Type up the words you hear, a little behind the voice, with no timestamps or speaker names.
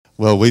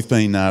Well, we've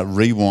been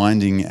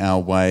rewinding our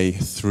way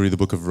through the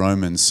book of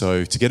Romans.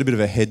 So to get a bit of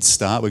a head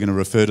start, we're going to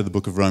refer to the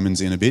book of Romans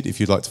in a bit. If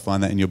you'd like to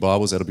find that in your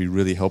Bibles, that'll be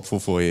really helpful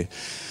for you.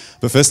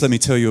 But first, let me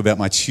tell you about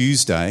my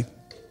Tuesday.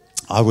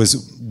 I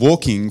was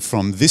walking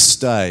from this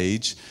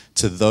stage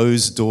to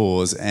those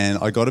doors, and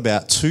I got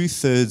about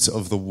 2/3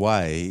 of the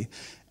way,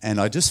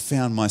 and I just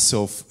found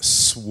myself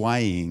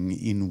swaying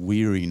in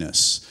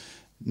weariness,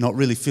 not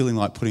really feeling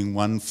like putting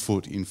one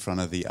foot in front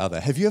of the other.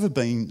 Have you ever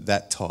been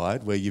that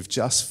tired where you've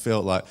just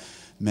felt like,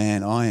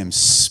 man, I am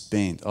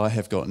spent. I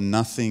have got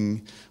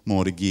nothing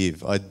more to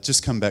give. I'd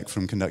just come back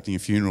from conducting a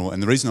funeral,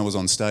 and the reason I was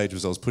on stage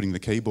was I was putting the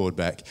keyboard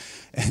back.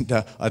 And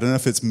I don't know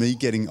if it's me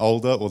getting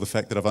older or the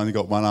fact that I've only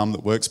got one arm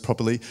that works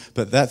properly,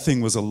 but that thing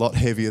was a lot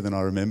heavier than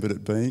I remembered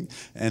it being.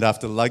 And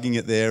after lugging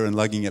it there and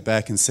lugging it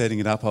back and setting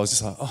it up, I was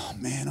just like, oh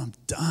man, I'm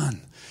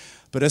done.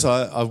 But as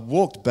I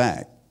walked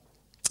back,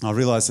 I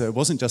realised that it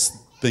wasn't just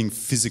being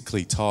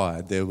physically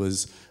tired. There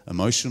was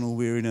emotional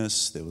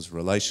weariness, there was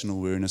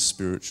relational weariness,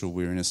 spiritual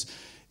weariness.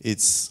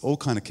 It's all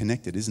kind of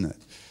connected, isn't it?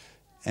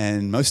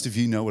 And most of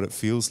you know what it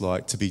feels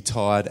like to be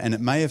tired, and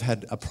it may have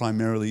had a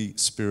primarily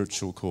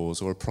spiritual cause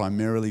or a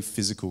primarily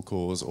physical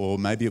cause, or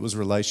maybe it was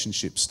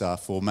relationship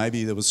stuff, or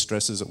maybe there was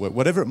stresses at work,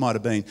 whatever it might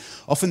have been.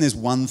 Often there's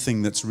one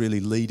thing that's really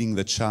leading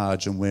the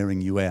charge and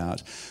wearing you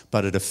out,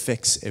 but it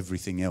affects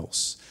everything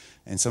else.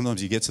 And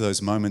sometimes you get to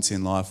those moments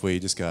in life where you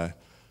just go,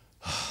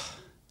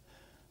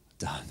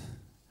 done.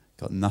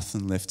 Got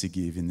nothing left to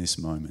give in this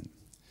moment.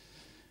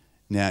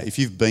 Now, if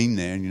you've been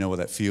there and you know what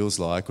that feels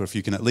like, or if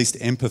you can at least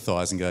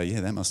empathise and go,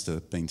 yeah, that must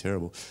have been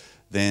terrible,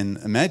 then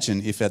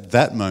imagine if at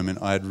that moment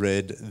I had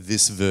read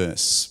this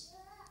verse.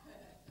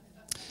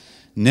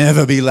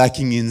 Never be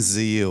lacking in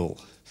zeal,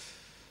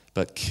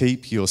 but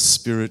keep your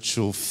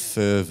spiritual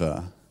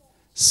fervour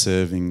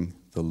serving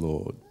the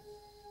Lord.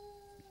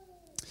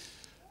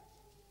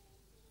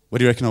 What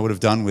do you reckon I would have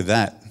done with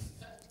that?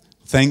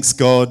 Thanks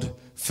God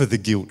for the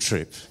guilt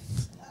trip.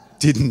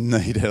 Didn't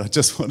need it. I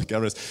just want to go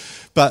rest.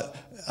 But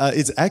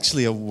it's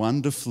actually a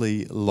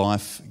wonderfully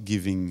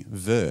life-giving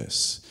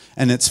verse.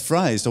 And it's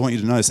phrased, I want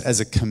you to notice, as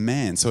a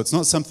command. So it's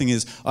not something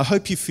as, I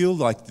hope you feel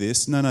like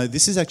this. No,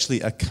 this is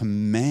actually a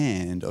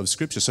command of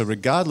Scripture. So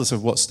regardless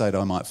of what state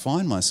I might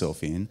find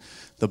myself in,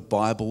 the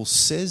Bible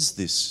says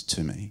this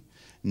to me.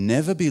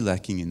 Never be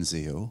lacking in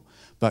zeal,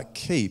 but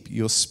keep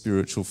your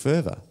spiritual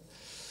fervour.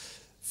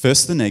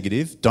 First the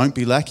negative, don't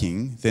be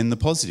lacking, then the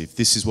positive.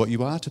 This is what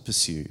you are to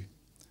pursue,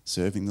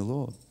 serving the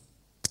Lord.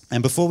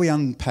 And before we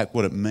unpack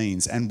what it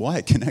means and why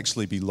it can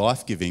actually be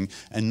life-giving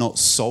and not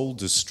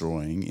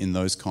soul-destroying in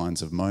those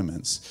kinds of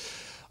moments,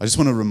 I just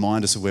want to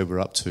remind us of where we're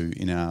up to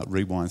in our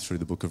rewind through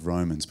the book of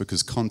Romans,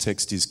 because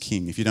context is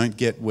king. If you don't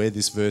get where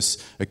this verse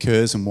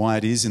occurs and why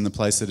it is in the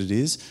place that it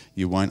is,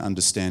 you won't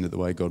understand it the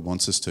way God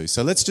wants us to.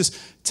 So let's just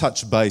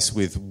touch base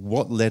with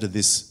what letter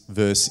this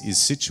verse is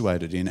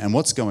situated in and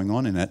what's going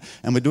on in it.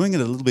 And we're doing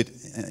it a little bit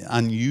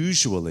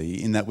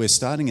unusually in that we're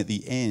starting at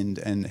the end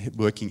and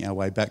working our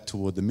way back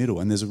toward the middle.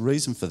 And there's a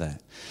reason for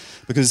that.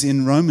 Because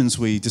in Romans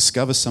we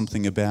discover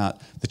something about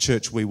the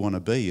church we want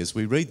to be. As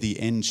we read the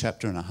end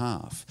chapter and a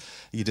half,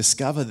 you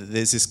discover that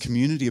there's this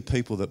community of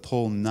people that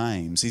Paul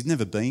names. He's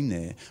never been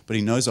there, but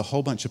he knows a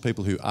whole bunch of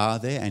people who are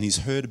there, and he's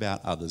heard about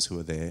others who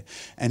are there.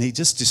 And he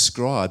just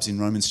describes in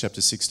Romans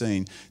chapter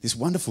 16 this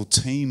wonderful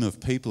team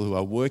of people who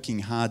are working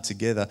hard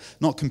together,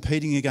 not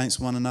competing against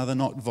one another,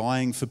 not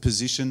vying for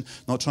position,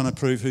 not trying to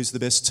prove who's the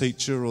best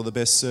teacher or the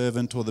best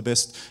servant or the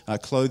best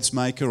clothes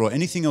maker or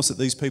anything else that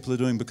these people are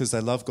doing because they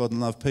love God and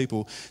love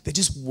people. They're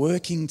just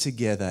working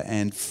together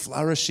and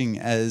flourishing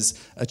as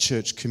a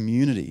church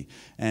community.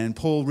 And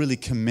Paul really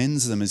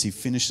commends them as he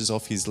finishes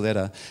off his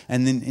letter.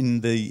 And then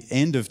in the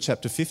end of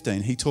chapter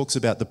 15, he talks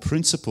about the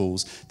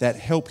principles that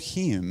help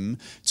him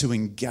to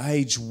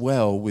engage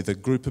well with a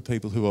group of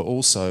people who are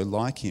also,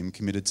 like him,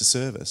 committed to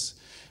service.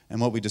 And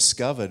what we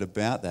discovered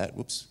about that,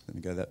 let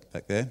me go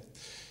back there,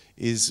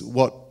 is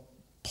what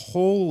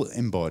Paul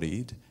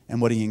embodied and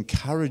what he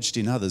encouraged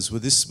in others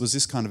was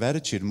this kind of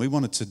attitude, and we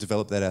wanted to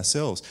develop that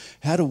ourselves.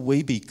 How do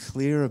we be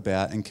clear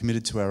about and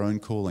committed to our own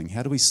calling?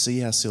 How do we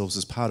see ourselves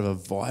as part of a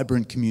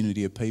vibrant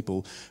community of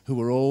people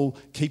who are all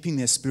keeping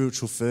their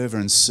spiritual fervour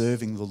and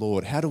serving the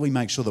Lord? How do we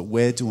make sure that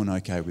we're doing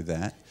okay with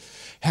that?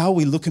 How are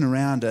we looking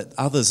around at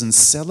others and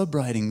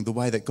celebrating the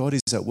way that God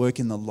is at work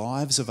in the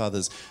lives of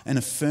others and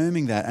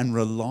affirming that and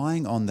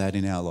relying on that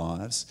in our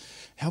lives?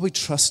 How are we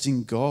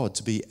trusting God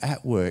to be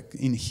at work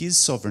in His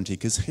sovereignty,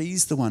 because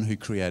He's the one who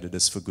created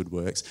us for good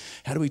works?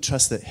 How do we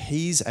trust that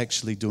He's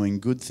actually doing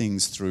good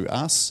things through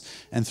us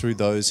and through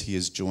those He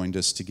has joined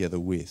us together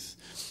with?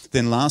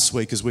 Then last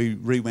week, as we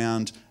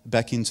rewound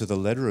back into the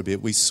letter a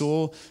bit, we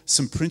saw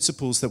some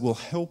principles that will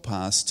help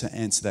us to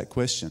answer that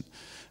question.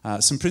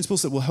 Some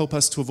principles that will help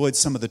us to avoid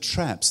some of the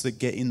traps that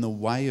get in the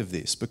way of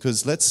this.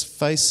 Because let's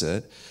face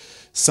it,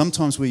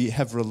 sometimes we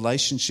have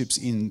relationships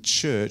in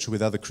church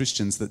with other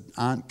Christians that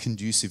aren't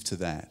conducive to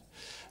that,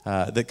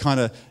 that kind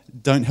of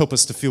don't help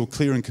us to feel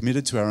clear and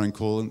committed to our own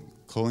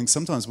calling.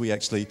 Sometimes we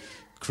actually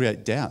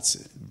create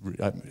doubts.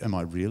 Am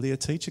I really a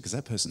teacher? Because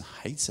that person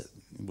hates it.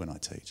 when I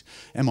teach?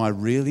 Am I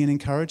really an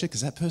encourager?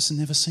 Because that person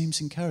never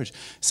seems encouraged.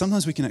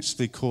 Sometimes we can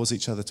actually cause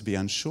each other to be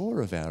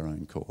unsure of our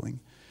own calling.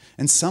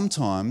 And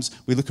sometimes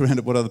we look around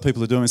at what other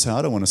people are doing and say,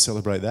 I don't want to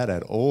celebrate that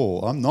at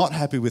all. I'm not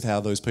happy with how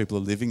those people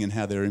are living and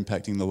how they're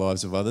impacting the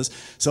lives of others.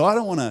 So I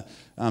don't want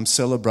to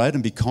celebrate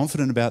and be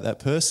confident about that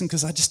person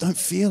because I just don't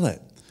feel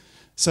it.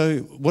 So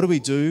what do we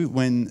do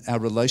when our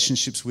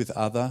relationships with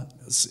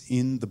others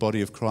in the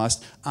body of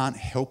Christ aren't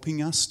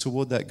helping us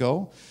toward that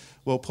goal?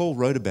 Well, Paul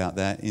wrote about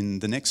that in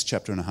the next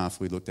chapter and a half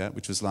we looked at,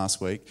 which was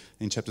last week,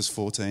 in chapters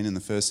 14 and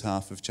the first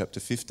half of chapter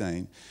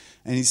 15.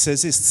 And he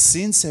says this,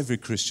 since every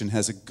Christian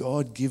has a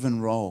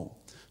God-given role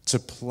to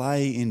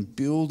play in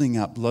building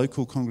up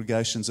local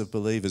congregations of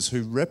believers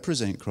who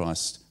represent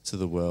Christ to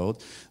the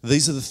world,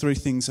 these are the three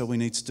things that we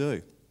need to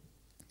do.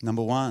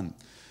 Number one,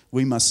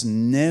 we must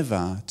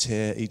never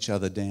tear each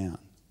other down.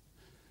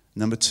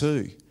 Number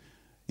two,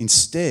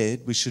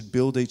 instead, we should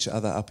build each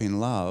other up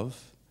in love,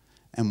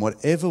 and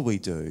whatever we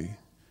do,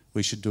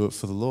 we should do it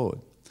for the Lord.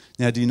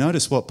 Now, do you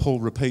notice what Paul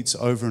repeats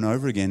over and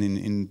over again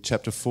in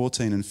chapter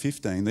 14 and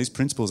 15? These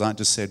principles aren't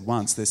just said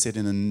once, they're said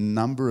in a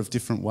number of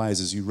different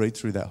ways as you read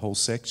through that whole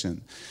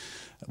section.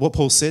 What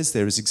Paul says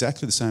there is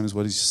exactly the same as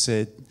what he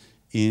said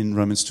in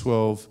Romans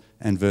 12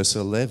 and verse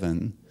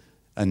 11,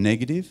 a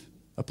negative,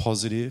 a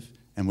positive,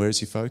 and where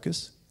is your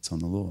focus? It's on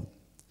the Lord.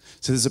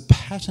 So there's a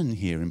pattern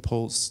here in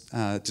Paul's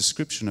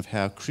description of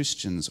how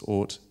Christians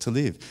ought to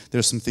live. There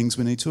are some things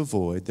we need to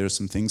avoid. There are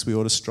some things we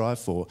ought to strive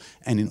for.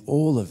 And in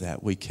all of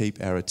that, we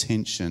keep our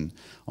attention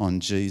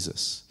on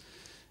Jesus.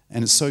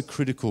 And it's so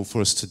critical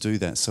for us to do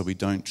that so we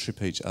don't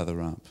trip each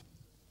other up.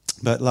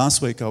 But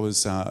last week I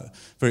was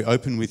very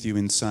open with you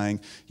in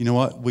saying, you know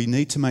what, we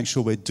need to make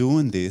sure we're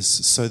doing this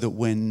so that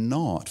we're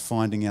not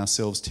finding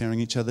ourselves tearing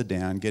each other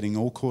down, getting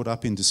all caught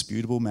up in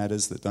disputable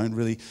matters that don't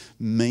really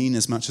mean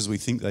as much as we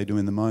think they do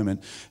in the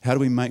moment. How do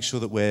we make sure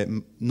that we're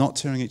not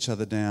tearing each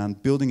other down,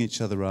 building each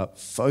other up,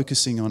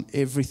 focusing on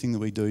everything that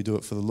we do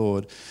it for the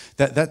Lord?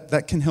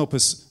 That can help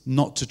us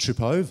not to trip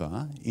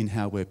over in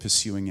how we're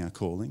pursuing our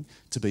calling,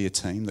 to be a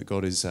team that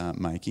God is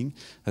making,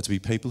 to be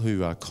people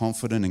who are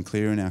confident and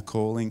clear in our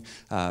calling,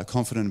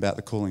 confident about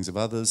the callings of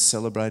others,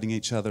 celebrating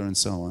each other and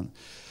so on.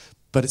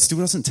 But it still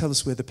doesn't tell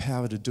us where the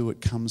power to do it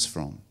comes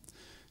from.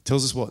 It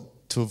tells us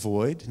what to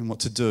avoid and what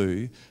to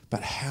do,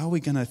 but how are we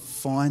going to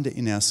find it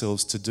in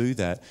ourselves to do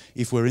that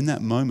if we're in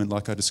that moment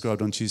like I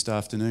described on Tuesday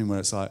afternoon where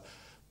it's like,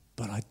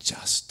 but I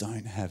just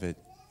don't have it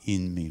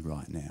in me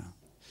right now.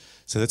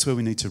 So that's where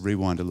we need to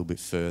rewind a little bit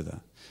further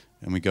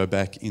and we go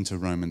back into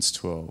Romans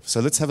 12.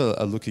 So let's have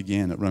a look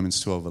again at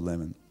Romans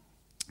 12:11.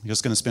 I'm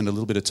just going to spend a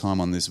little bit of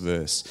time on this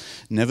verse.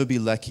 Never be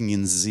lacking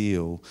in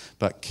zeal,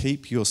 but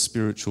keep your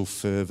spiritual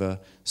fervour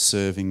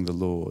serving the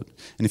Lord.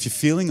 And if you're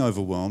feeling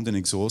overwhelmed and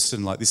exhausted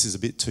and like this is a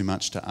bit too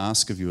much to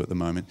ask of you at the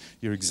moment,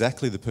 you're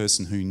exactly the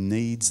person who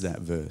needs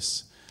that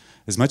verse.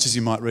 As much as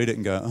you might read it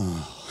and go,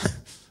 oh,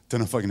 don't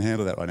know if I can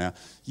handle that right now,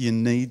 you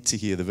need to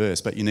hear the verse,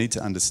 but you need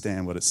to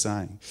understand what it's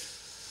saying.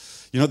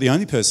 You're not the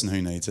only person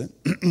who needs it.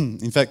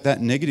 In fact,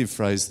 that negative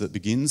phrase that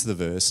begins the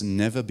verse,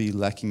 never be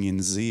lacking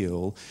in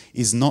zeal,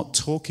 is not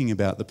talking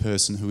about the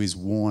person who is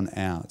worn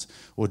out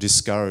or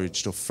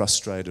discouraged or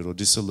frustrated or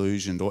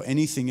disillusioned or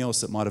anything else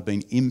that might have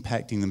been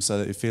impacting them so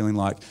that they're feeling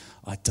like,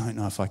 I don't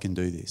know if I can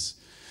do this.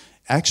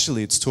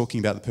 Actually, it's talking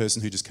about the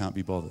person who just can't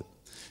be bothered.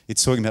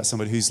 It's talking about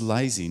somebody who's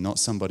lazy, not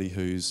somebody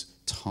who's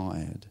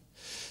tired.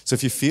 So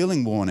if you're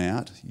feeling worn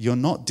out, you're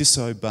not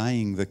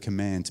disobeying the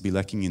command to be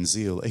lacking in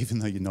zeal, even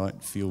though you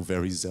might feel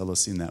very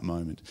zealous in that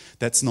moment.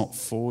 That's not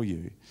for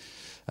you.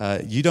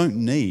 You don't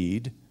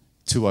need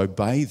to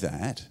obey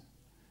that.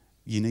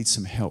 You need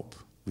some help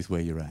with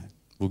where you're at.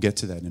 We'll get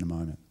to that in a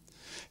moment.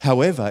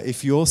 However,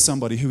 if you're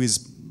somebody who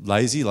is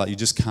lazy, like you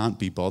just can't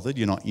be bothered,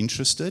 you're not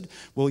interested,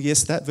 well,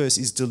 yes, that verse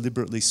is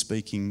deliberately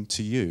speaking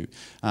to you.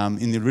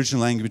 In the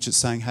original language, it's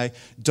saying, hey,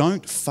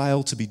 don't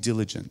fail to be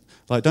diligent.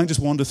 Like, don't just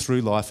wander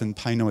through life and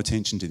pay no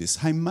attention to this.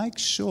 Hey, make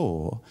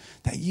sure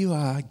that you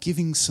are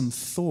giving some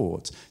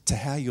thought to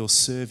how you're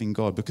serving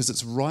God because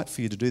it's right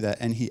for you to do that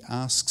and He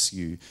asks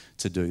you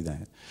to do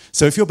that.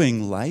 So if you're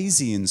being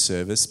lazy in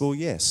service, well,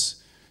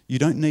 yes, you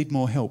don't need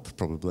more help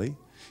probably.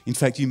 In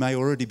fact, you may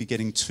already be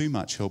getting too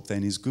much help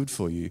than is good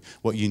for you.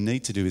 What you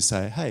need to do is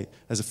say, hey,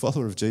 as a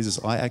follower of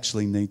Jesus, I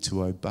actually need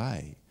to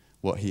obey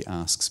what He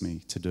asks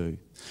me to do.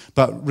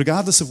 But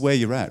regardless of where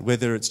you're at,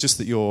 whether it's just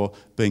that you're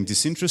being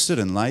disinterested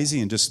and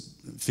lazy and just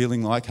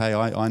feeling like, hey,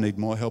 I need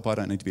more help, I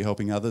don't need to be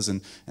helping others,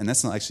 and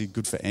that's not actually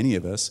good for any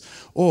of us,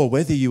 or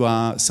whether you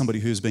are somebody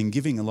who's been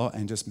giving a lot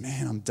and just,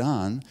 man, I'm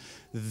done,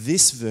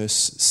 this verse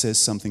says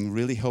something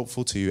really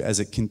helpful to you as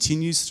it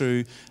continues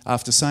through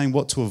after saying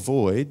what to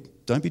avoid.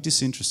 Don't be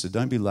disinterested,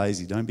 don't be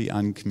lazy, don't be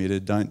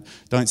uncommitted,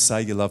 don't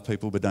say you love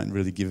people but don't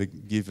really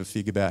give a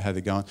fig about how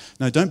they're going.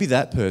 No, don't be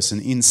that person.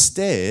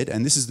 Instead,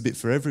 and this is the bit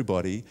for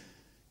everybody,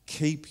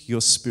 keep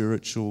your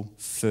spiritual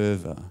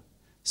fervour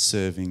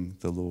serving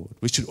the Lord.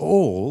 We should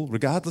all,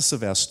 regardless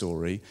of our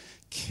story,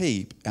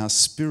 keep our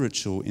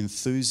spiritual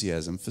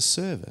enthusiasm for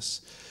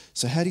service.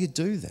 So how do you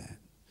do that?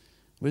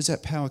 Where does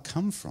that power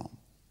come from?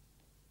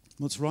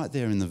 Well, it's right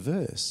there in the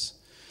verse.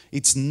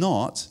 It's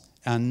not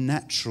our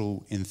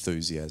natural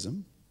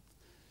enthusiasm.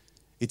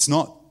 It's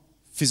not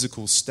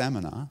physical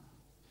stamina.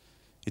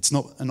 It's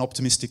not an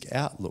optimistic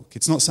outlook.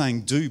 It's not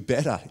saying do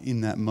better in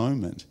that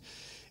moment.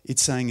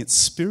 It's saying it's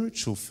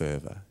spiritual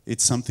fervour.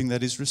 It's something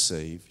that is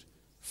received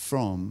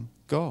from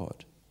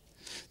God.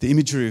 The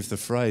imagery of the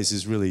phrase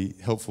is really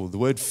helpful. The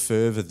word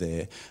fervour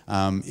there,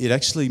 it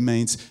actually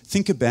means,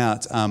 think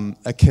about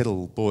a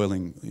kettle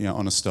boiling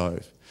on a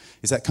stove.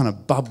 Is that kind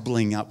of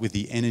bubbling up with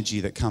the energy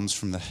that comes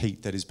from the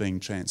heat that is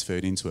being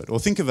transferred into it. Or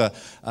think of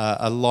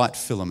a light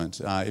filament.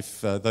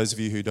 If those of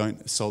you who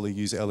don't solely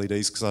use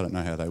LEDs, because I don't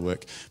know how they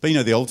work, but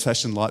the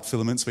old-fashioned light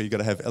filaments where you've got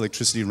to have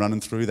electricity running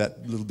through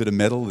that little bit of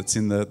metal that's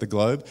in the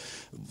globe.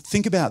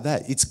 Think about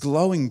that. It's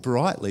glowing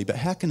brightly, but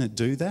how can it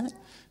do that?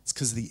 It's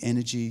because of the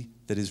energy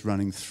that is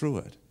running through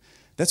it.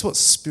 That's what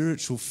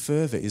spiritual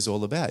fervour is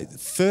all about.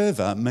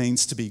 Fervour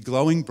means to be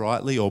glowing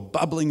brightly or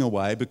bubbling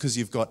away because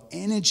you've got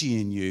energy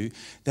in you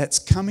that's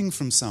coming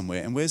from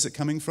somewhere. And where's it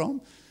coming from?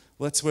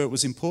 Well, that's where it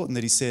was important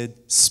that he said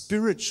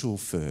spiritual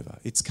fervour.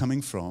 It's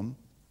coming from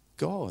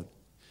God.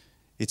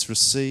 It's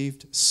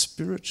received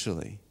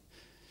spiritually.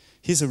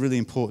 Here's a really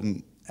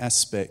important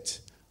aspect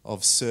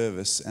of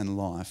service and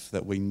life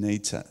that we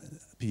need to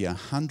be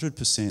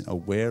 100%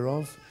 aware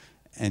of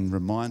and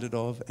reminded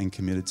of and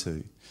committed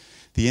to.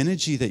 The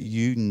energy that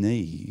you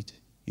need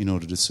in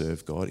order to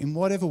serve God, in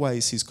whatever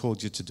ways he's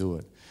called you to do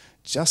it,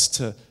 just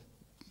to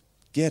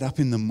get up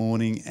in the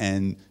morning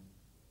and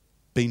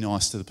be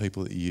nice to the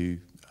people that you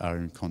are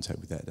in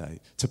contact with that day,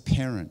 to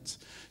parent,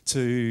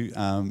 to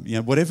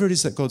whatever it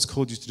is that God's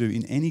called you to do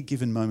in any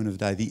given moment of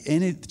the day, the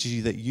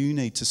energy that you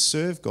need to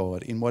serve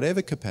God in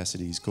whatever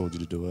capacity he's called you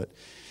to do it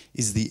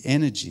is the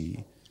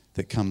energy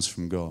that comes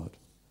from God.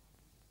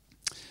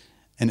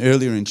 And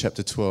earlier in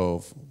chapter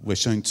 12, we're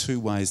showing two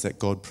ways that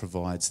God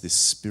provides this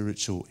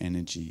spiritual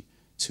energy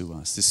to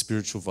us, this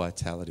spiritual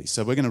vitality.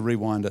 So we're going to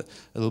rewind it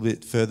a little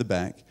bit further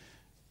back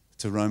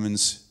to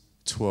Romans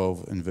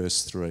 12 and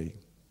verse 3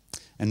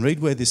 and read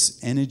where this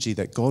energy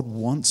that God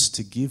wants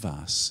to give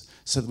us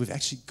so that we've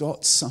actually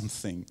got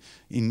something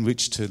in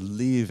which to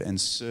live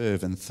and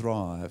serve and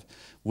thrive.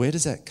 Where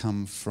does that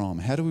come from?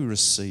 How do we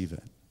receive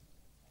it?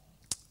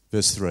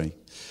 Verse 3.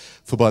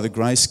 For by the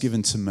grace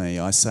given to me,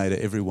 I say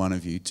to every one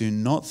of you, do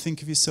not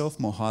think of yourself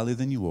more highly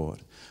than you ought,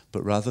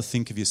 but rather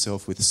think of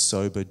yourself with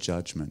sober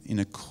judgment, in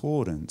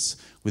accordance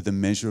with the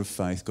measure of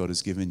faith God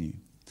has given you.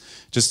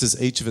 Just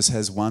as each of us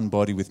has one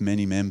body with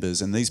many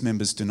members, and these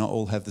members do not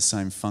all have the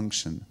same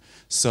function,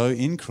 so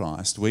in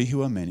Christ we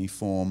who are many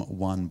form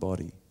one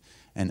body,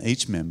 and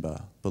each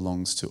member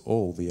belongs to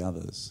all the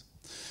others.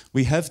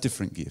 We have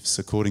different gifts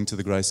according to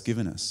the grace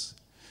given us.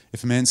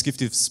 If a man's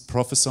gift is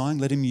prophesying,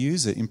 let him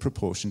use it in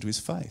proportion to his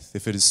faith.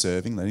 If it is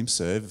serving, let him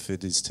serve. If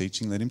it is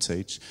teaching, let him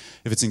teach.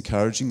 If it's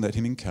encouraging, let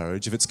him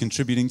encourage. If it's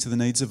contributing to the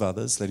needs of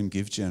others, let him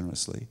give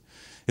generously.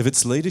 If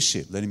it's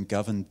leadership, let him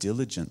govern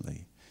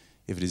diligently.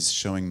 If it is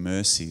showing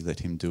mercy, let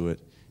him do it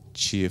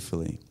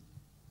cheerfully.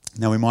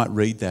 Now we might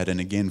read that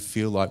and again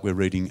feel like we're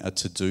reading a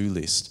to-do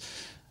list.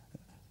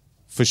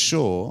 For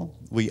sure,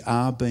 we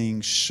are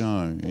being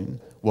shown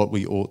what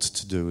we ought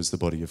to do as the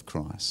body of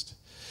Christ.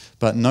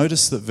 But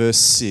notice that verse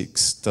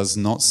 6 does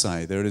not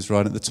say, there it is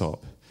right at the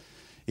top,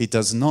 it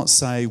does not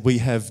say we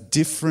have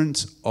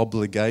different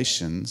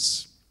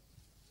obligations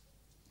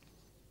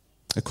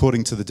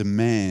according to the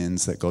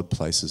demands that God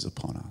places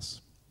upon us.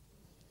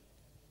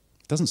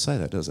 It doesn't say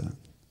that, does it?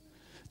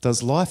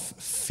 Does life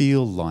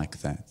feel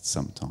like that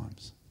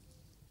sometimes?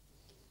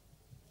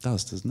 It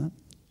does, doesn't it?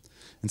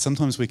 And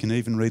sometimes we can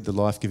even read the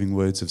life-giving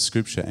words of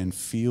Scripture and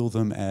feel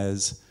them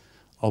as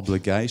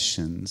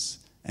obligations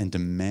and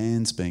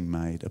demands being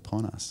made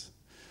upon us.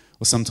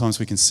 Or sometimes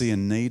we can see a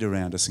need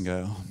around us and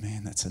go, oh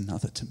man, that's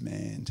another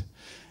demand.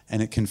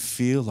 And it can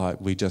feel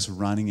like we're just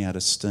running out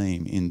of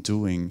steam in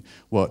doing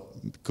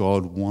what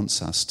God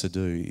wants us to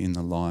do in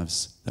the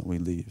lives that we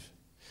live.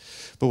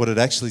 But what it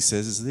actually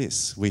says is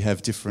this: we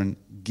have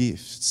different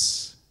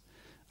gifts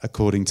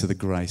according to the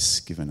grace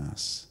given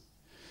us.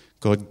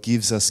 God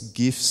gives us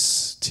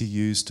gifts to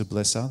use to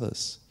bless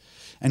others.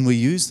 And we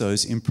use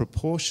those in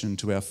proportion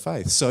to our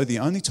faith. So the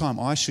only time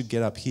I should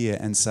get up here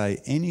and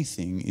say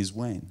anything is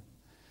when?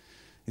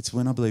 It's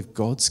when I believe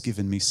God's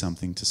given me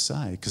something to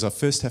say, because I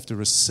first have to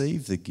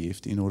receive the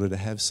gift in order to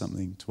have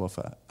something to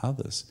offer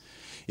others.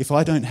 If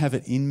I don't have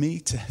it in me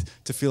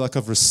to feel like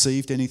I've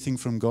received anything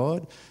from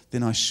God,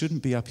 then I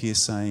shouldn't be up here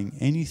saying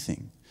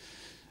anything.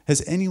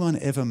 Has anyone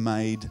ever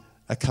made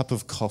a cup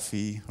of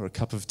coffee or a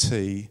cup of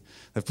tea?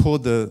 They've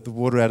poured the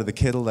water out of the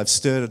kettle, they've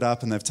stirred it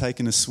up and they've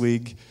taken a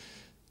swig.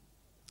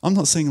 I'm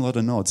not seeing a lot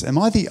of nods. Am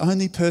I the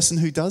only person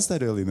who does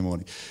that early in the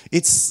morning?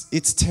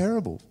 It's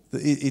terrible.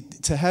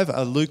 To have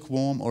a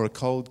lukewarm or a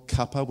cold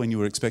cuppa when you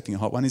were expecting a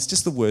hot one is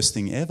just the worst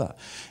thing ever.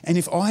 And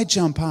if I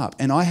jump up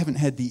and I haven't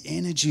had the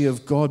energy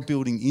of God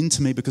building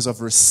into me because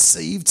I've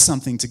received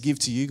something to give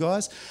to you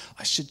guys,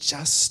 I should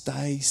just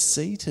stay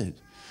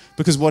seated.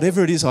 Because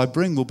whatever it is I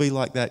bring will be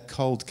like that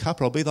cold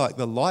cuppa. I'll be like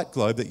the light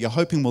globe that you're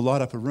hoping will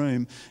light up a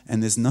room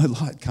and there's no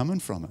light coming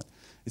from it.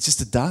 It's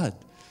just a dud.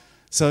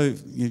 So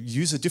you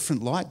use a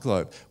different light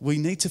globe. We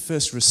need to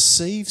first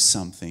receive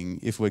something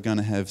if we're going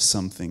to have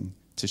something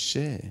to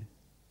share.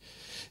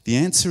 The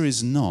answer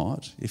is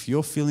not, if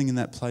you're feeling in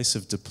that place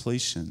of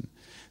depletion,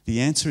 the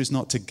answer is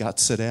not to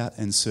guts it out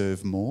and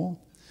serve more.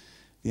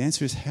 The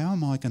answer is, how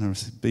am I going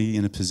to be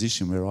in a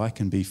position where I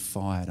can be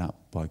fired up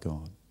by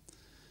God?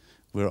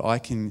 Where I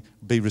can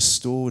be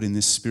restored in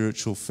this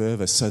spiritual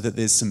fervour so that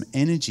there's some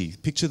energy.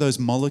 Picture those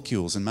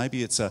molecules, and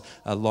maybe it's a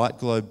light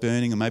globe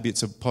burning, or maybe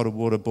it's a pot of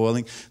water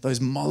boiling. Those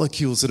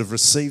molecules that have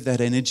received that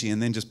energy and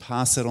then just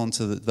pass that on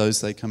to those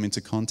they come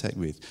into contact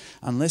with.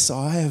 Unless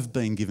I have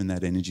been given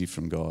that energy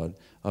from God,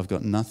 I've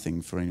got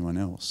nothing for anyone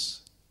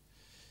else.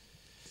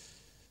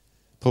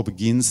 Paul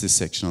begins this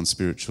section on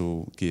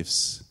spiritual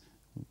gifts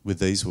with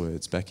these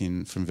words back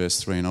in from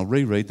verse 3, and I'll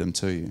reread them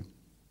to you.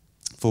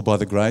 For by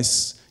the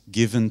grace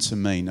given to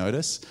me,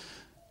 notice,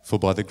 for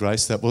by the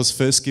grace that was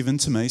first given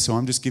to me, so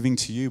I'm just giving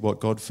to you what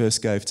God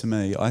first gave to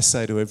me, I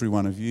say to every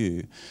one of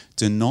you,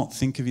 do not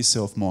think of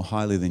yourself more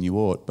highly than you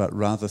ought, but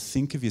rather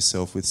think of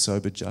yourself with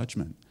sober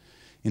judgment,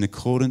 in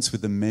accordance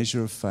with the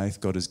measure of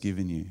faith God has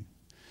given you.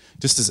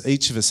 Just as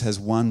each of us has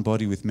one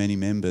body with many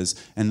members,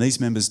 and these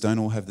members don't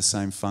all have the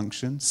same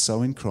function,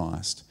 so in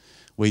Christ,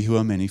 we who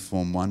are many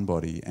form one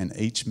body, and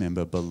each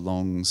member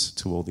belongs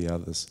to all the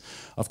others.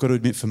 I've got to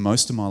admit, for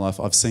most of my life,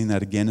 I've seen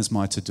that again as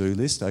my to-do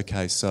list.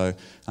 Okay, so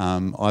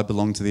I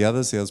belong to the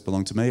others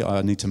belong to me.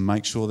 I need to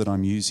make sure that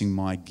I'm using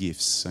my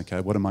gifts. Okay,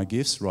 what are my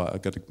gifts? Right,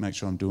 I've got to make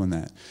sure I'm doing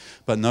that.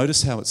 But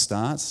notice how it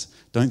starts.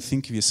 Don't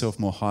think of yourself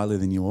more highly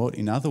than you ought.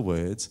 In other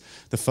words,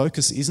 the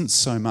focus isn't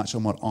so much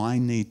on what I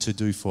need to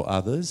do for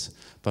others,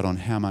 but on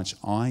how much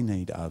I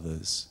need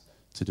others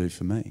to do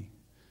for me.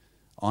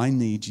 I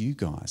need you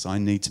guys. I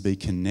need to be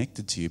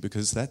connected to you,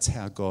 because that's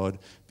how God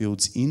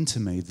builds into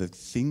me the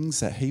things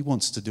that he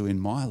wants to do in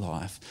my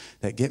life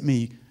that get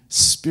me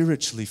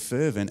spiritually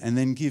fervent and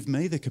then give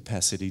me the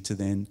capacity to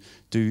then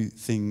do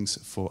things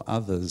for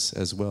others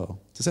as well.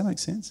 Does that make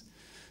sense?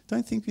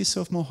 Don't think of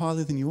yourself more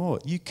highly than you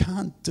ought. You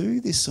can't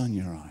do this on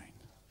your own.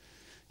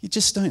 You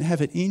just don't have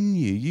it in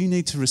you. You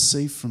need to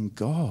receive from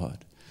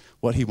God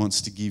what he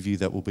wants to give you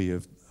that will be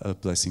a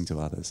blessing to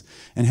others.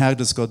 And how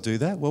does God do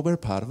that? Well, we're a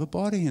part of a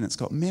body, and it's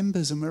got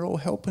members, and we're all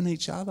helping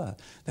each other.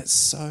 That's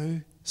so,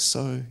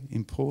 so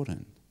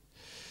important.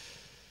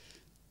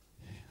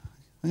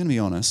 I'm going to be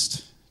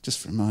honest, just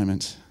for a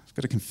moment. I've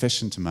got a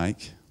confession to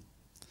make.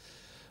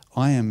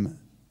 I am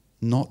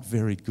not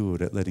very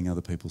good at letting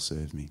other people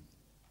serve me.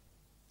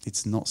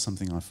 It's not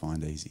something I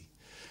find easy.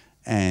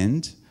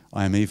 And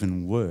I am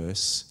even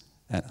worse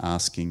at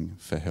asking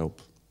for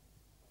help.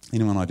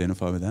 Anyone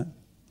identify with that?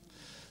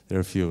 There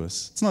are a few of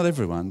us. It's not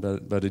everyone,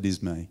 but it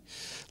is me.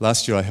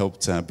 Last year I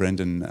helped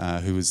Brendan,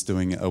 who was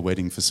doing a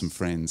wedding for some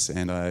friends,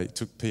 and I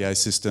took PA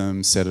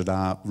system, set it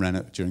up, ran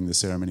it during the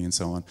ceremony and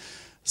so on.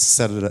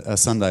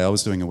 Sunday I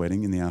was doing a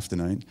wedding in the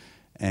afternoon,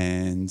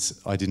 and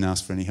I didn't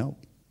ask for any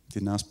help.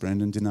 Didn't ask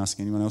Brendan, didn't ask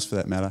anyone else for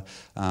that matter.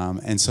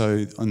 And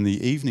so on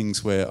the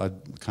evenings where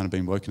I'd kind of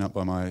been woken up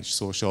by my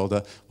sore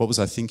shoulder, what was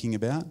I thinking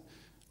about?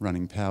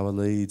 Running power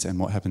leads, and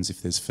what happens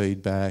if there's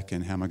feedback,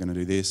 and how am I going to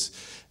do this?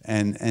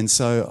 And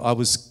so I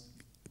was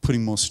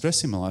putting more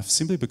stress in my life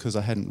simply because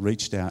I hadn't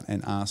reached out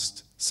and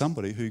asked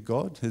somebody who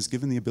God has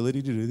given the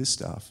ability to do this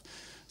stuff,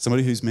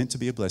 somebody who's meant to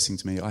be a blessing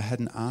to me. I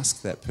hadn't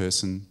asked that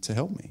person to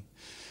help me.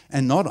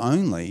 And not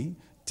only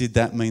did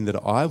that mean that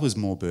I was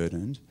more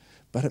burdened,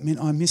 but it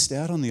meant I missed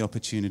out on the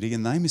opportunity,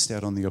 and they missed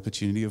out on the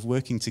opportunity of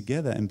working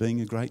together and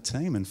being a great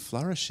team and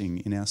flourishing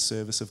in our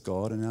service of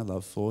God and our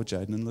love for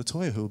Jaden and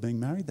Latoya, who were being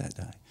married that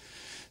day.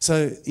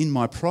 So in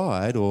my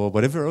pride, or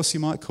whatever else you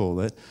might call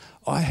it,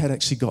 I had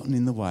actually gotten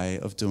in the way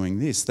of doing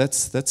this.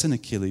 That's an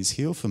Achilles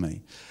heel for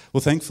me.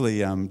 Well, thankfully,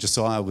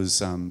 Josiah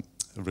was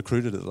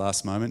recruited at the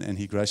last moment, and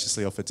he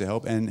graciously offered to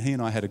help, and he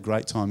and I had a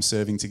great time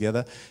serving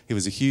together. He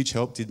was a huge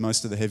help, did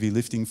most of the heavy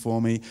lifting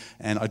for me,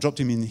 and I dropped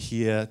him in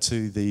here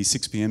to the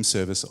 6 p.m.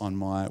 service on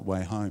my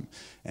way home,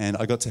 and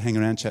I got to hang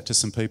around, chat to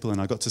some people,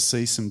 and I got to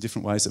see some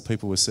different ways that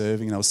people were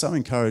serving, and I was so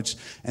encouraged.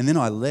 And then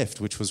I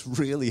left, which was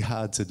really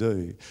hard to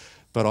do,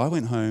 but I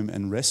went home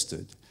and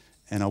rested,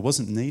 and I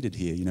wasn't needed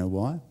here. You know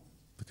why?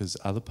 Because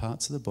other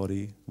parts of the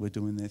body were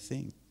doing their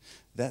thing.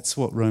 That's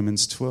what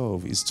Romans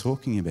 12 is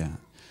talking about.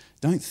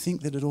 Don't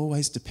think that it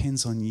always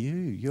depends on you.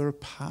 You're a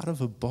part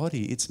of a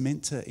body. It's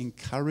meant to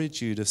encourage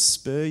you, to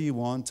spur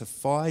you on, to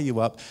fire you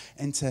up,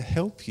 and to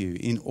help you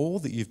in all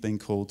that you've been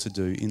called to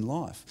do in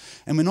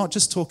life. And we're not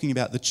just talking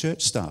about the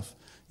church stuff,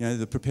 you know,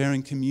 the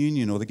preparing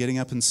communion or the getting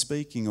up and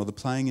speaking or the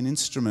playing an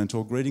instrument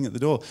or greeting at the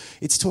door.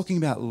 It's talking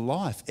about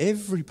life.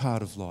 Every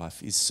part of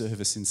life is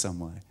service in some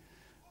way.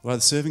 We're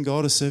either serving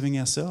God or serving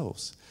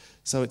ourselves.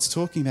 So it's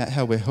talking about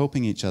how we're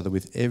helping each other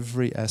with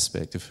every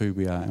aspect of who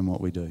we are and what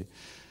we do.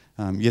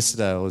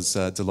 Yesterday I was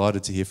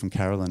delighted to hear from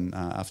Carolyn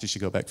after she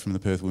got back from the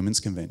Perth Women's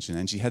Convention,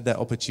 and she had that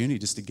opportunity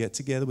just to get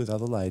together with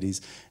other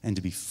ladies and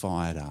to be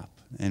fired up,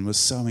 and was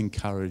so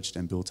encouraged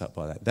and built up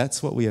by that.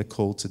 That's what we are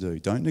called to do.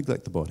 Don't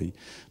neglect the body.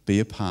 Be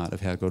a part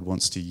of how God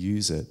wants to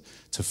use it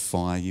to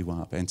fire you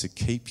up and to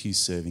keep you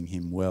serving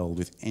him well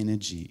with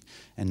energy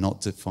and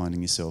not to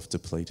finding yourself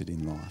depleted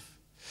in life.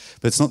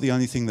 But it's not the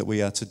only thing that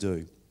we are to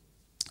do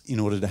in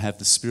order to have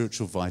the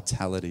spiritual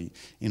vitality,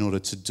 in order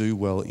to do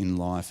well in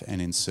life and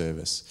in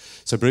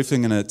service. So briefly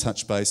I'm going to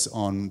touch base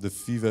on the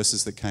few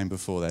verses that came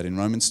before that. In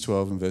Romans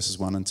 12 and verses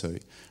 1 and 2,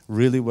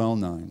 really well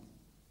known.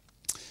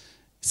 It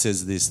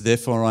says this,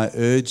 "Therefore I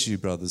urge you,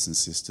 brothers and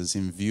sisters,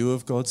 in view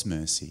of God's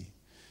mercy,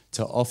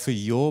 to offer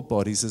your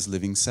bodies as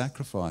living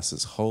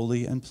sacrifices,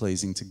 holy and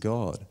pleasing to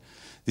God.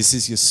 This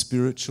is your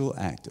spiritual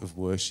act of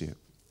worship.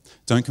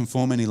 Don't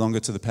conform any longer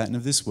to the pattern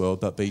of this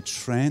world, but be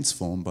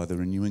transformed by the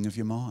renewing of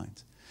your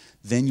mind.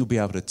 Then you'll be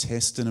able to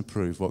test and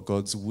approve what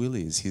God's will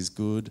is, his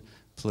good,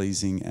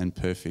 pleasing and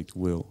perfect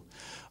will."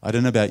 I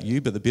don't know about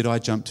you, but the bit I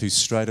jump to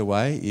straight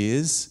away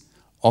is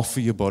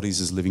offer your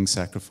bodies as living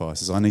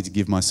sacrifices. I need to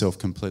give myself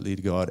completely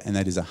to God, and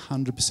that is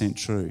 100%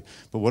 true.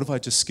 But what have I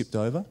just skipped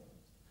over?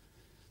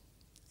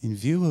 In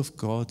view of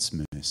God's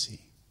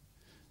mercy.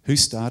 Who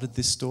started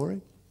this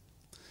story?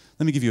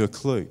 Let me give you a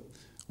clue.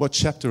 What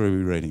chapter are we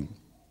reading?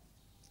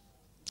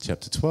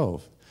 Chapter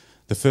 12.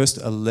 The first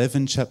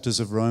 11 chapters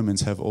of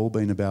Romans have all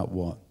been about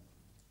what?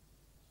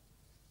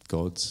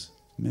 God's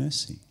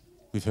mercy.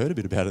 We've heard a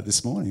bit about it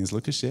this morning, as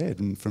Lucas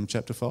shared from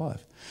chapter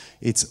 5.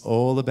 It's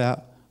all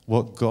about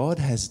what God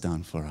has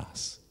done for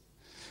us.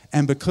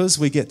 And because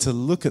we get to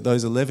look at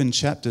those 11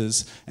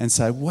 chapters and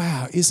say,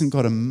 wow, isn't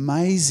God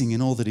amazing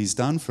in all that he's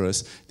done for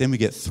us? Then we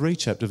get 3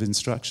 chapters of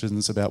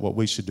instructions about what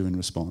we should do in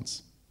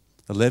response.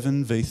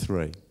 11 v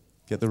 3.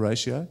 Get the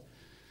ratio?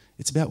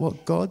 It's about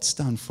what God's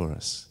done for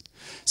us.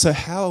 So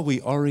how are we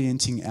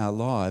orienting our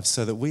lives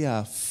so that we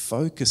are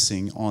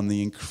focusing on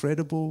the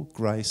incredible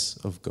grace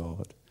of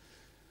God?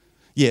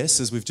 Yes,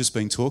 as we've just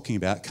been talking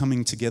about,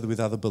 coming together with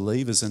other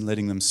believers and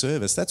letting them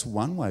serve us. That's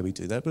one way we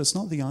do that, but it's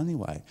not the only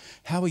way.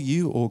 How are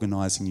you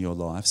organising your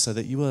life so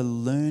that you are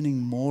learning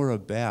more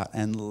about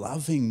and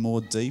loving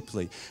more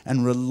deeply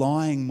and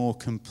relying more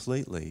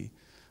completely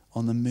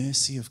on the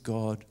mercy of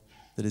God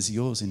that is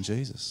yours in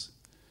Jesus?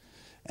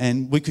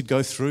 And we could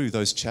go through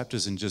those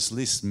chapters and just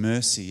list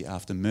mercy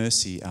after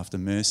mercy after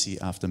mercy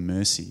after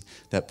mercy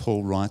that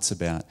Paul writes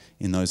about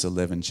in those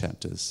 11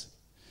 chapters.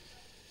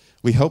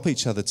 We help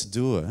each other to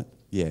do it,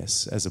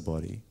 yes, as a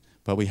body,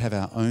 but we have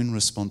our own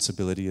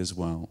responsibility as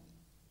well.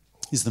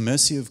 Is the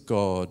mercy of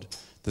God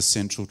the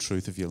central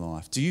truth of your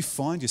life? Do you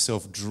find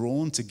yourself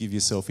drawn to give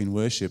yourself in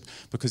worship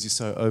because you're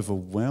so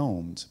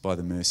overwhelmed by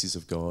the mercies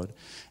of God?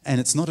 And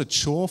it's not a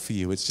chore for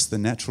you, it's just the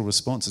natural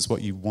response. It's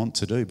what you want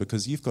to do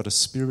because you've got a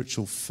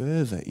spiritual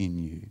fervour in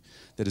you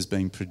that is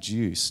being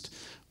produced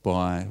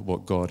by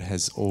what God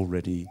has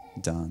already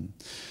done.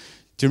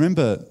 Do you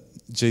remember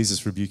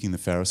Jesus rebuking the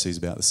Pharisees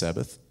about the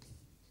Sabbath?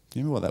 Do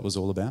you remember what that was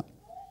all about?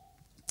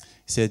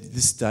 He said,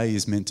 this day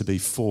is meant to be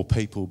for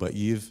people, but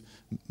you've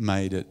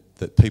made it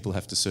that people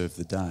have to serve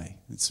the day.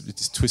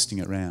 It's twisting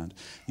it around.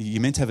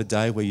 You're meant to have a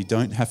day where you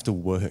don't have to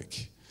work,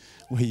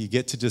 where you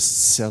get to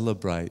just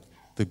celebrate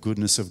the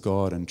goodness of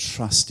God and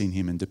trust in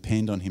him and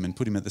depend on him and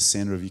put him at the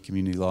centre of your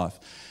community life.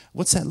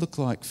 What's that look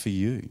like for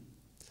you?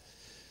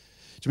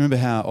 Do you remember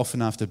how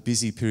often after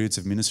busy periods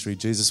of ministry,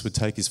 Jesus would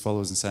take his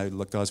followers and say,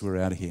 look, guys, we're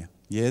out of here.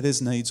 Yeah,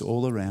 there's needs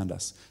all around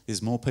us.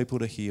 There's more people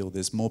to heal.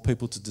 There's more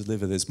people to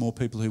deliver. There's more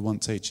people who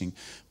want teaching.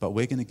 But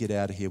we're going to get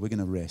out of here. We're going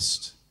to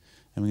rest.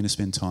 And we're going to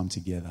spend time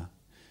together.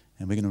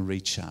 And we're going to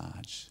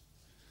recharge.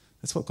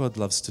 That's what God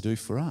loves to do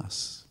for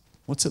us.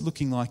 What's it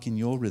looking like in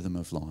your rhythm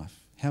of life?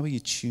 How are you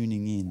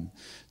tuning in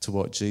to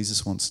what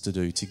Jesus wants to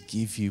do to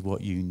give you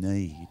what you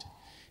need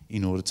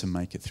in order to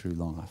make it through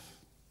life?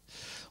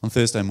 On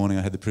Thursday morning,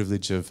 I had the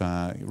privilege of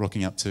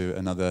rocking up to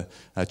another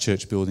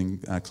church building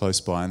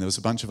close by, and there was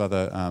a bunch of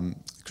other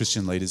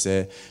Christian leaders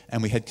there,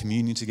 and we had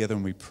communion together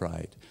and we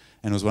prayed.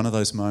 And it was one of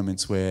those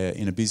moments where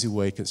in a busy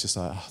week, it's just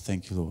like, oh,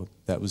 thank you, Lord.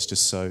 That was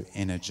just so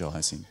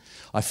energising.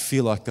 I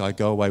feel like I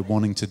go away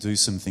wanting to do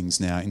some things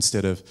now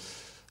instead of,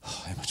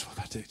 oh, how much work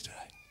I do today?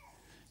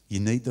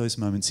 You need those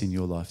moments in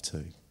your life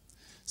too.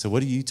 So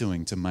what are you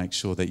doing to make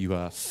sure that you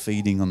are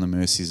feeding on the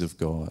mercies of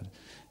God,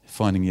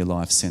 finding your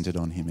life centred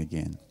on him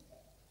again?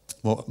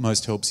 What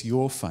most helps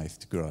your faith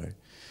to grow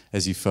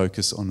as you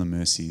focus on the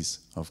mercies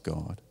of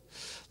God?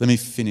 Let me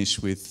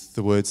finish with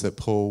the words that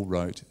Paul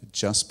wrote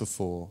just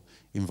before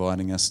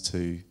inviting us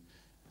to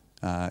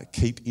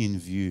keep in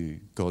view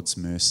God's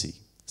mercy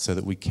so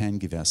that we can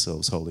give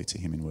ourselves wholly to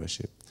him in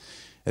worship.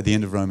 At the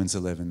end of Romans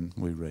 11,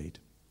 we read,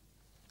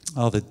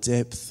 "Oh, the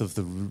depth of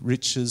the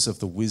riches of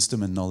the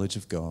wisdom and knowledge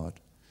of God.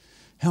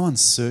 How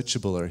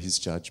unsearchable are his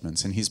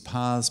judgments and his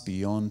paths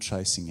beyond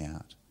tracing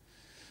out.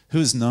 Who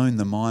has known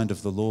the mind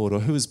of the Lord, or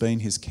who has been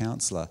his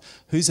counsellor?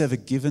 Who's ever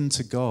given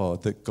to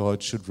God that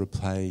God should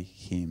repay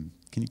him?"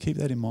 Can you keep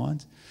that in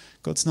mind?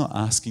 God's not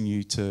asking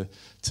you to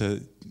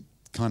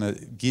kind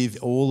of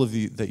give all of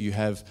you that you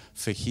have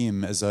for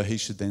him as though he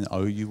should then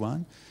owe you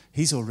one.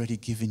 He's already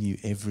given you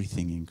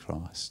everything in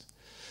Christ.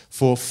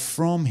 For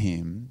from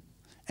him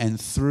and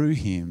through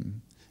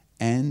him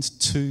and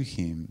to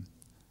him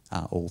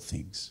are all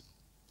things.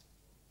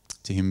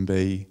 To him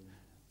be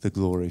the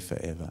glory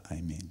forever.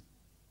 Amen.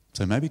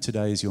 So maybe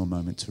today is your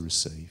moment to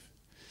receive.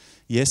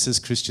 Yes, as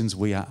Christians,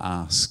 we are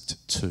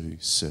asked to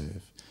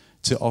serve,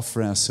 to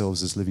offer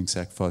ourselves as living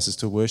sacrifices,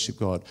 to worship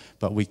God,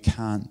 but we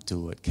can't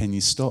do it. Can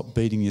you stop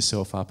beating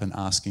yourself up and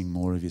asking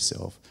more of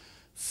yourself?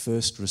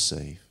 First,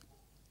 receive.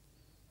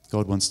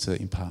 God wants to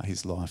impart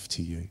his life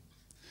to you.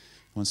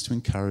 He wants to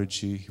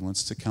encourage you. He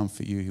wants to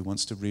comfort you. He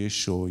wants to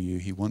reassure you.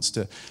 He wants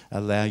to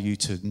allow you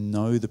to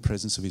know the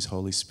presence of his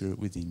Holy Spirit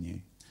within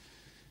you.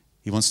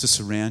 He wants to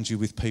surround you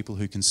with people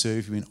who can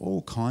serve you in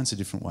all kinds of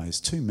different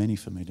ways, too many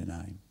for me to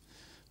name.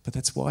 But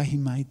that's why he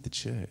made the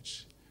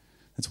church.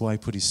 That's why he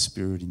put his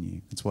Spirit in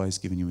you. That's why he's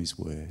given you his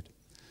word.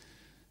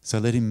 So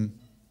let him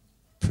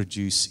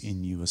produce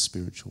in you a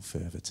spiritual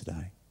fervour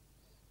today.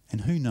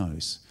 And who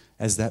knows,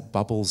 as that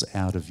bubbles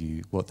out of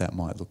you, what that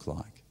might look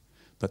like.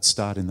 But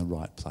start in the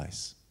right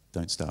place.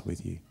 Don't start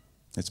with you.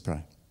 Let's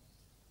pray.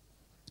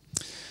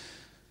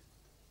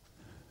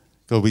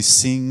 God, we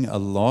sing a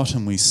lot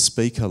and we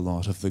speak a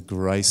lot of the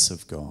grace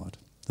of God,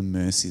 the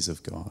mercies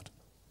of God.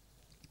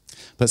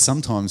 But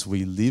sometimes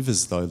we live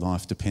as though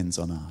life depends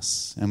on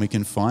us, and we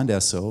can find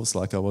ourselves,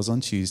 like I was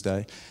on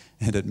Tuesday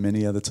and at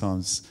many other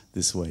times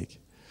this week,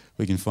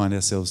 we can find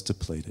ourselves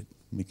depleted.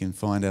 We can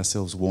find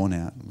ourselves worn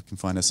out. We can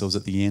find ourselves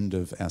at the end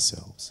of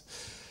ourselves.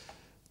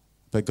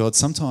 But God,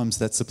 sometimes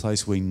that's the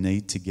place we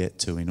need to get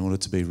to in order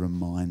to be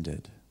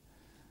reminded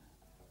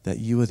that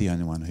you are the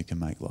only one who can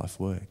make life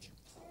work.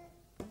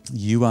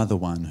 You are the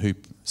one who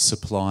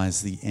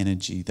supplies the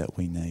energy that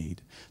we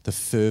need, the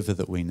fervour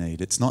that we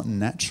need. It's not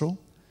natural.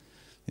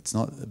 It's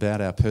not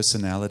about our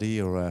personality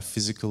or our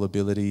physical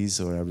abilities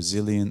or our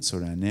resilience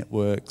or our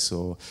networks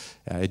or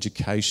our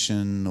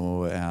education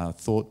or our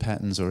thought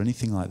patterns or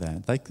anything like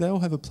that. They all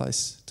have a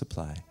place to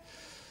play.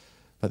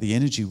 But the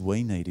energy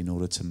we need in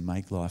order to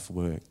make life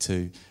work,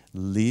 to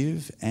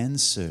live and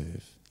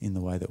serve in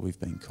the way that we've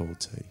been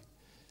called to,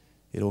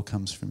 it all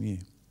comes from you.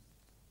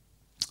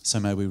 So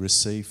may we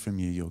receive from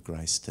you your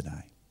grace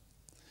today.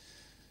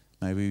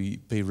 May we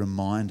be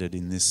reminded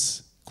in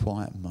this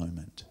quiet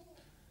moment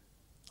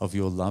of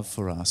your love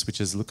for us,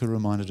 which, as Luca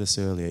reminded us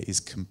earlier,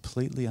 is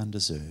completely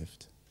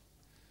undeserved.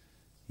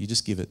 You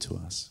just give it to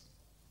us.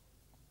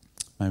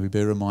 May we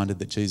be reminded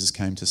that Jesus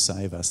came to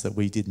save us, that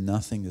we did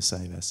nothing to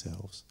save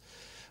ourselves.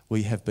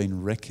 We have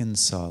been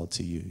reconciled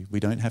to you.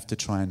 We don't have to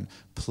try and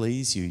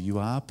please you. You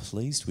are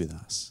pleased with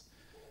us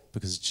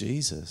because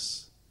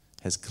Jesus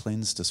has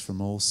cleansed us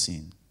from all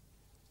sin.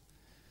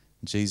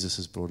 Jesus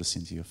has brought us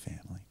into your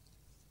family.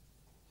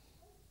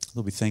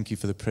 Lord, we thank you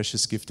for the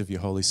precious gift of your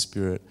Holy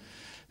Spirit,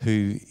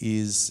 who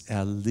is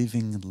our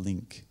living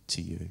link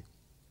to you.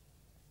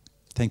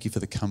 Thank you for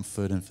the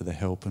comfort and for the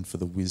help and for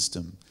the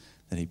wisdom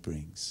that he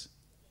brings.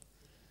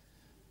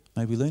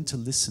 May we learn to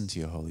listen to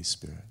your Holy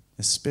Spirit,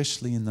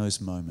 especially in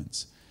those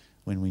moments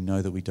when we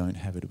know that we don't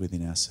have it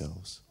within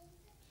ourselves.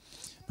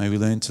 May we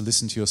learn to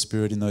listen to your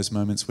Spirit in those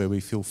moments where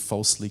we feel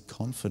falsely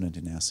confident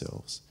in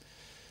ourselves.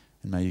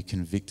 And may you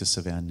convict us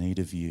of our need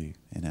of you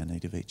and our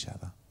need of each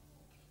other.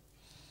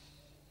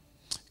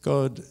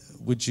 God,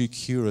 would you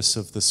cure us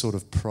of the sort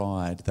of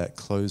pride that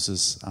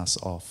closes us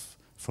off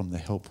from the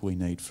help we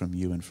need from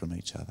you and from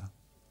each other?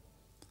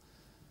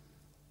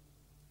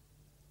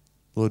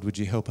 Lord, would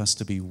you help us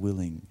to be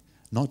willing,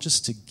 not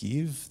just to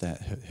give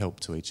that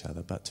help to each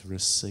other, but to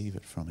receive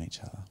it from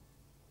each other.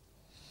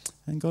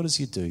 And God, as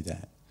you do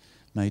that,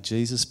 may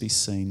Jesus be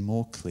seen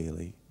more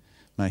clearly.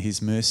 May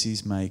his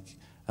mercies make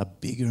a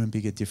bigger and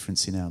bigger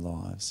difference in our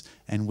lives.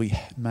 And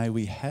may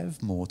we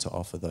have more to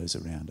offer those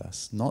around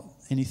us. Not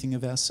anything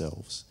of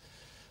ourselves,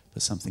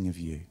 but something of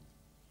you.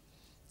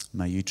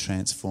 May you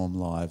transform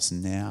lives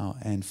now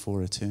and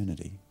for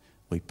eternity,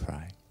 we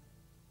pray.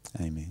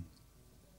 Amen.